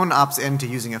the phone opts into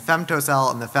using a femtocell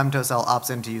and the femtocell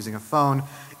opts into using a phone,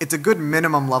 it's a good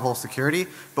minimum level of security,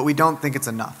 but we don't think it's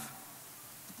enough.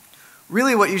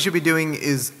 Really what you should be doing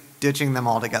is ditching them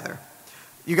altogether.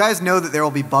 You guys know that there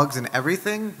will be bugs in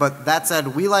everything, but that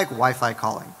said, we like Wi-Fi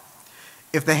calling.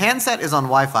 If the handset is on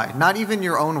Wi-Fi, not even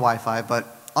your own Wi-Fi,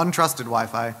 but untrusted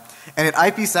Wi-Fi, and it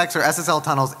IPsec or SSL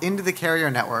tunnels into the carrier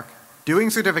network, doing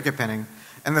certificate pinning,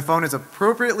 and the phone is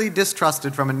appropriately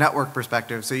distrusted from a network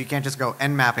perspective, so you can't just go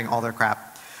nmapping all their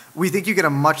crap, we think you get a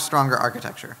much stronger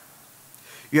architecture.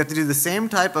 You have to do the same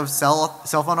type of cell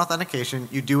phone authentication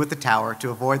you do with the tower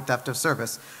to avoid theft of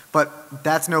service, but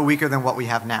that's no weaker than what we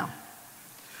have now.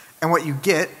 And what you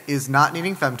get is not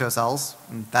needing femtocells,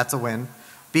 and that's a win,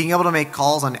 being able to make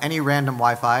calls on any random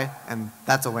Wi-Fi, and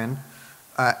that's a win,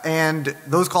 and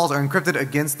those calls are encrypted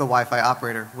against the Wi-Fi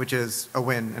operator, which is a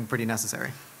win and pretty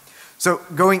necessary. So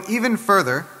going even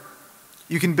further,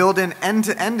 you can build in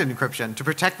end-to-end encryption to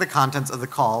protect the contents of the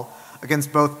call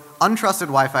against both untrusted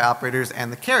Wi-Fi operators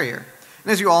and the carrier.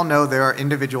 And as you all know, there are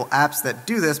individual apps that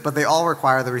do this, but they all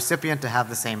require the recipient to have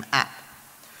the same app.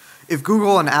 If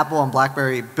Google and Apple and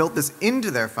BlackBerry built this into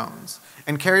their phones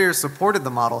and carriers supported the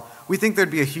model, we think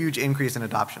there'd be a huge increase in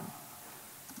adoption.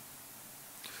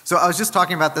 So I was just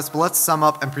talking about this, but let's sum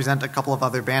up and present a couple of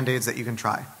other band-aids that you can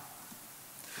try.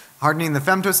 Hardening the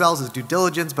femtocells is due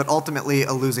diligence, but ultimately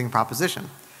a losing proposition.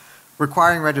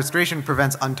 Requiring registration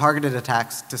prevents untargeted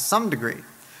attacks to some degree.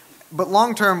 But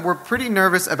long term, we're pretty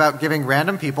nervous about giving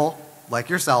random people, like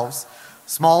yourselves,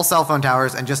 small cell phone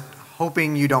towers and just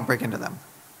hoping you don't break into them.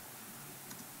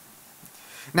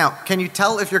 Now, can you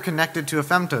tell if you're connected to a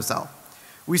femtocell?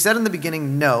 We said in the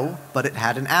beginning no, but it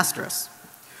had an asterisk.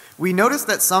 We noticed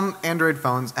that some Android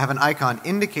phones have an icon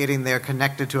indicating they are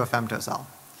connected to a femtocell.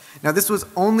 Now, this was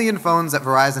only in phones that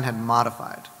Verizon had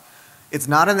modified. It's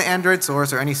not in the Android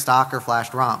source or any stock or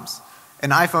flashed ROMs.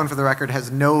 An iPhone, for the record,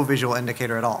 has no visual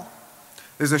indicator at all.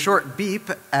 There's a short beep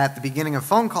at the beginning of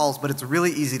phone calls, but it's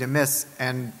really easy to miss,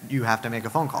 and you have to make a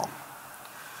phone call.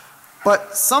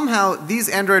 But somehow, these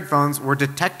Android phones were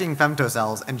detecting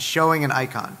femtocells and showing an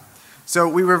icon. So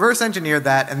we reverse engineered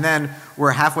that, and then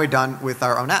we're halfway done with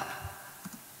our own app,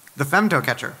 the Femto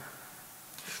Catcher.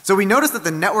 So we noticed that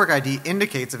the network ID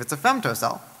indicates if it's a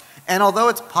femtocell. And although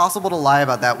it's possible to lie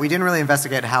about that, we didn't really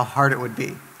investigate how hard it would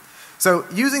be. So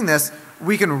using this,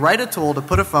 we can write a tool to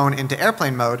put a phone into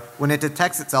airplane mode when it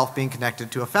detects itself being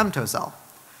connected to a femtocell.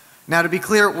 Now, to be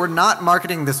clear, we're not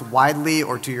marketing this widely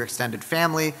or to your extended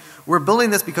family. We're building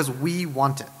this because we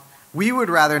want it. We would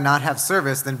rather not have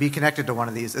service than be connected to one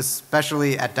of these,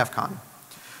 especially at DEF CON.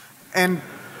 And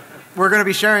we're going to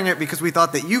be sharing it because we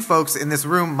thought that you folks in this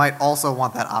room might also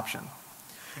want that option.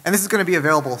 And this is going to be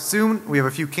available soon. We have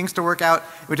a few kinks to work out.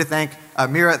 We have to thank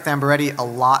Mira Thambaretti a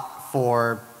lot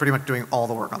for pretty much doing all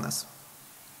the work on this.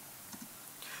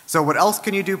 So what else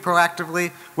can you do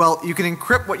proactively? Well, you can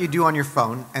encrypt what you do on your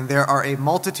phone, and there are a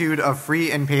multitude of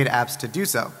free and paid apps to do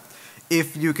so,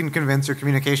 if you can convince your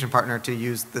communication partner to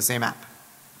use the same app.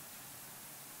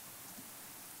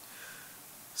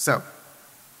 So,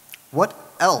 what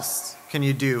else can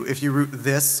you do if you root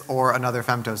this or another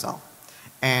femtocell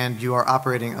and you are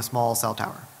operating a small cell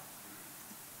tower?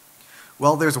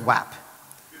 Well, there's WAP.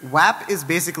 WAP is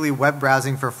basically web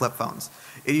browsing for flip phones.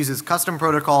 It uses custom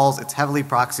protocols, it's heavily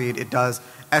proxied, it does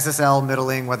SSL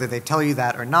middling, whether they tell you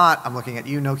that or not. I'm looking at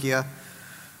you, Nokia.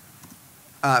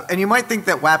 And you might think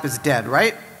that WAP is dead,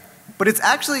 right? But it's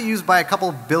actually used by a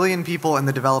couple billion people in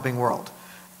the developing world.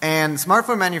 And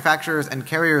smartphone manufacturers and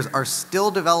carriers are still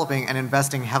developing and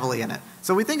investing heavily in it.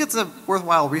 So we think it's a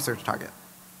worthwhile research target.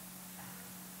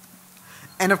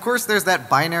 And of course, there's that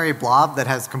binary blob that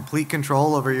has complete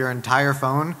control over your entire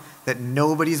phone that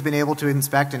nobody's been able to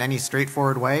inspect in any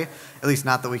straightforward way, at least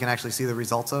not that we can actually see the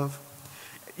results of.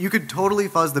 You could totally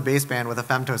fuzz the baseband with a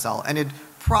femtocell, and it'd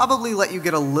probably let you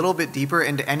get a little bit deeper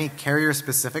into any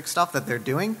carrier-specific stuff that they're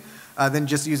doing than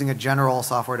just using a general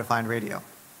software-defined radio.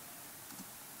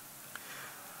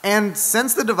 And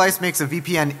since the device makes a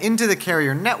VPN into the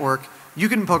carrier network, you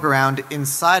can poke around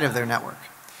inside of their network.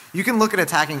 You can look at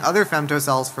attacking other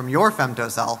femtocells from your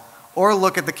femtocell, or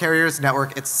look at the carrier's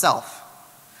network itself.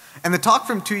 And the talk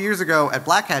from 2 years ago at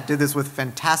Black Hat did this with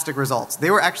fantastic results.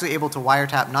 They were actually able to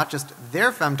wiretap not just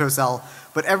their femtocell,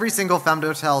 but every single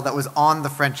femtocell that was on the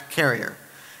French carrier.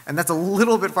 And that's a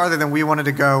little bit farther than we wanted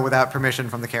to go without permission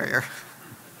from the carrier.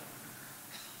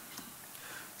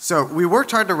 So we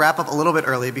worked hard to wrap up a little bit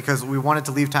early because we wanted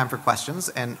to leave time for questions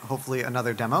and hopefully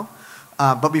another demo.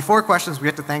 But before questions, we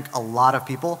have to thank a lot of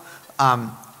people.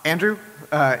 Andrew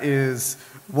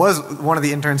was one of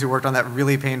the interns who worked on that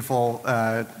really painful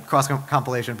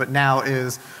cross-compilation, but now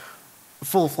is a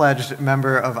full-fledged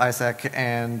member of iSEC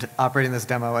and operating this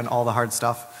demo and all the hard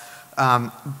stuff.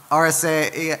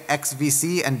 RSA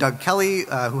XVC and Doug Kelly,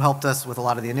 who helped us with a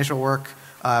lot of the initial work.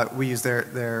 We used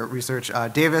their research.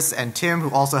 Davis and Tim, who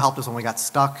also helped us when we got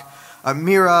stuck.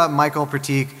 Mira, Michael,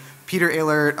 Pratik, Peter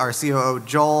Ehlert, our COO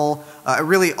Joel,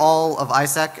 really all of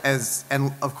iSEC,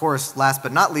 and of course, last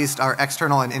but not least, our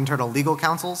external and internal legal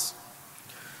counsels.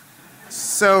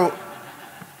 So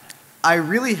I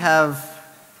really have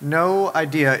no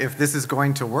idea if this is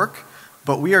going to work,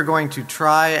 but we are going to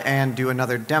try and do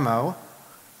another demo.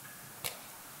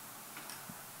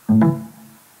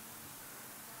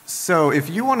 So if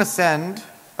you want to send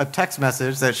a text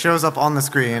message that shows up on the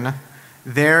screen,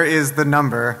 there is the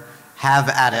number, have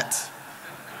at it.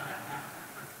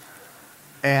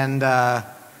 And I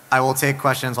will take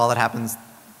questions while that happens.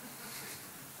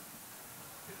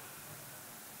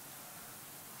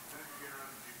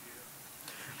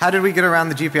 How did we get around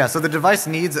the GPS? So the device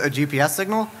needs a GPS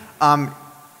signal.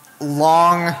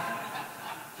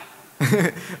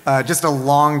 Just a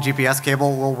long GPS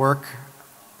cable will work.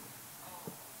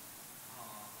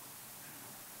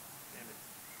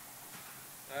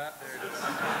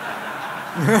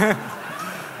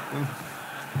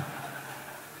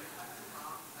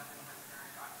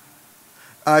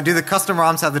 Do the custom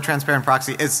ROMs have the transparent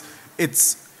proxy?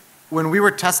 It's when we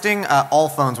were testing, all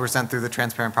phones were sent through the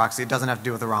transparent proxy. It doesn't have to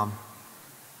do with the ROM.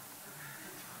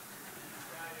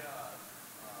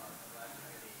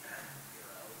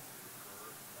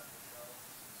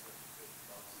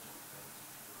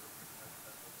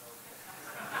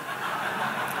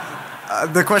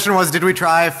 The question was, did we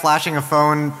try flashing a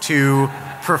phone to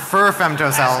prefer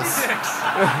femtocells?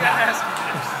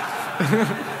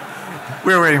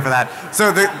 We were waiting for that.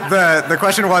 So the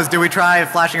question was, did we try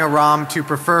flashing a ROM to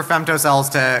prefer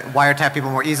femtocells to wiretap people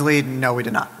more easily? No, we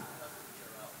did not.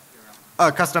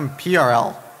 Custom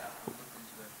PRL.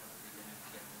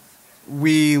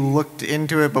 We looked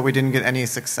into it, but we didn't get any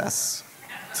success.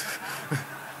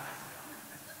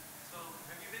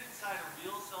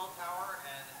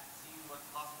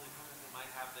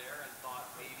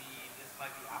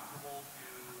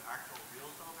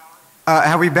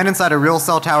 Have we been inside a real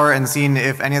cell tower and seen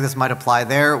if any of this might apply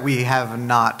there? We have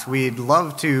not. We'd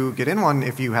love to get in one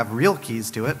if you have real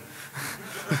keys to it.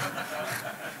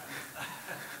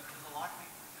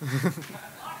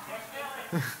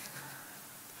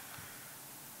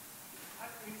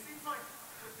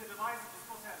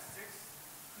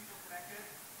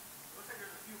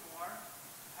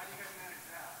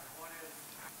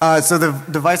 So the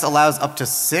device allows up to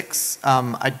 6.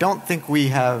 I don't think we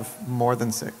have more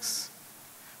than 6.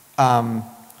 I'm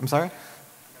sorry?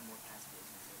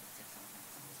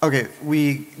 Okay,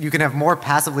 you can have more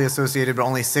passively associated, but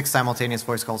only 6 simultaneous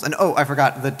voice calls. And oh, I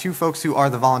forgot, the 2 folks who are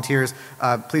the volunteers,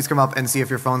 please come up and see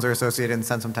if your phones are associated and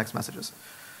send some text messages.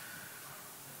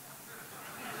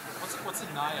 What's a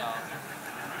NIOB?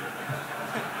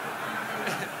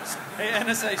 Hey,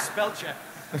 NSA, spell check.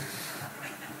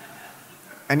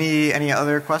 Any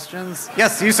other questions?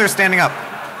 Yes, you sir, standing up.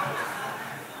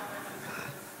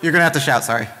 You're gonna have to shout,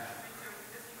 sorry.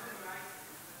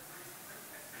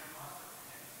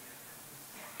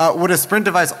 Would a Sprint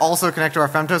device also connect to our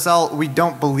femtocell? We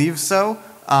don't believe so.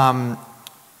 And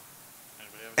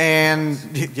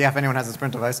yeah, if anyone has a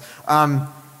Sprint device.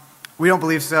 We don't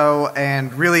believe so,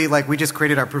 and really, like, we just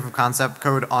created our proof of concept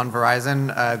code on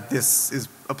Verizon. This is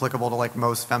applicable to like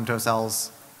most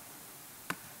femtocells.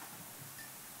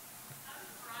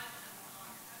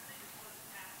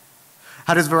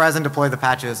 How does Verizon deploy the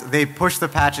patches? They push the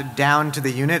patch down to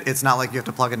the unit. It's not like you have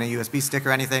to plug in a USB stick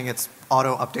or anything. It's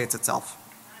auto updates itself.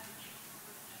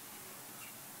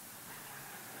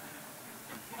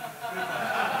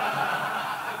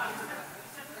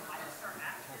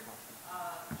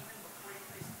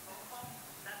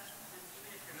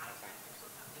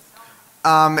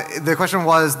 The question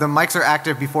was, the mics are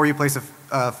active before you place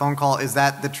a phone call. Is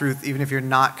that the truth even if you're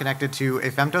not connected to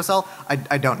a femtocell?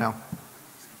 I don't know.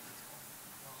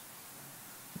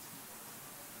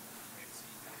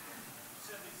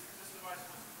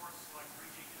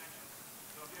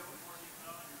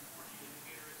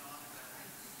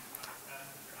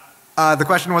 The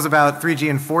question was about 3G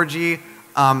and 4G.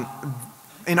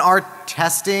 In our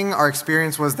testing, our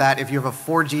experience was that if you have a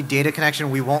 4G data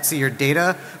connection, we won't see your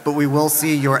data, but we will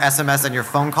see your SMS and your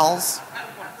phone calls.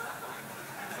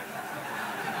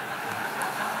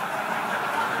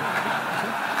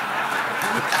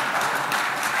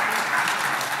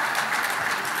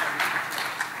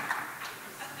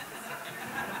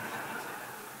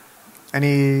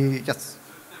 Yes?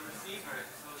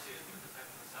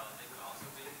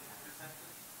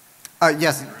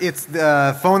 Yes, it's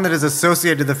the phone that is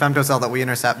associated to the femtocell that we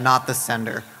intercept, not the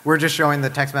sender. We're just showing the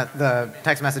text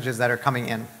messages that are coming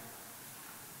in.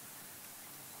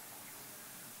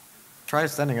 try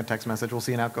sending a text message. We'll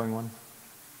see an outgoing one.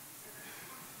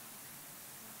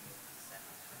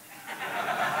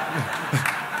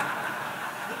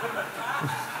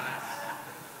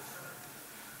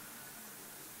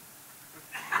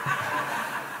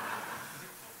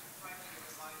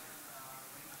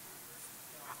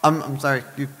 I'm sorry.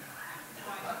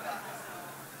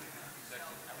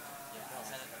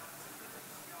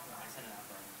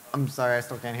 I'm sorry, I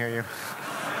still can't hear you.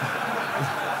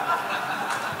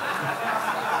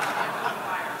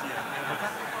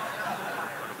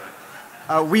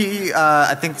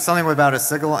 I think something about a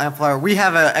signal amplifier. We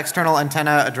have an external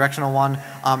antenna, a directional one.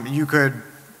 You could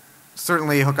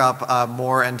certainly hook up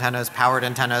more antennas, powered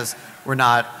antennas. We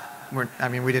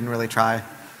didn't really try.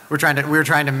 We were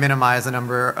trying to minimize the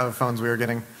number of phones we were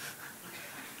getting.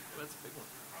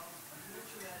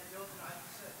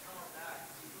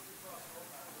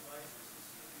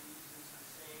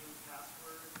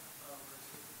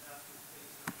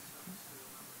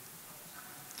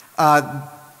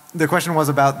 The question was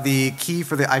about the key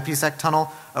for the IPsec tunnel.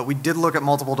 We did look at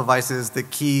multiple devices. The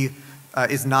key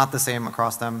is not the same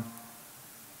across them.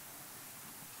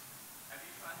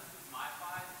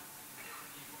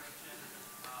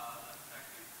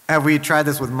 Have we tried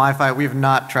this with MiFi? We have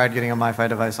not tried getting a MiFi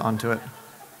device onto it.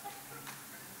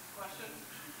 Question?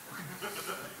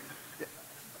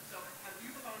 So have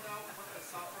you found out what the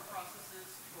software process is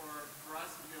for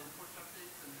us to be able to push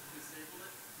updates and disable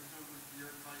it, presumably with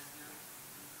your device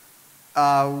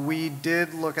here? We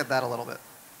did look at that a little bit.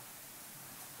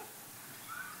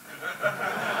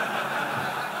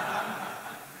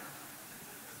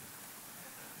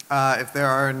 If there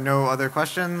are no other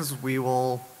questions, we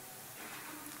will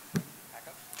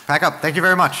pack up. Thank you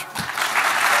very much.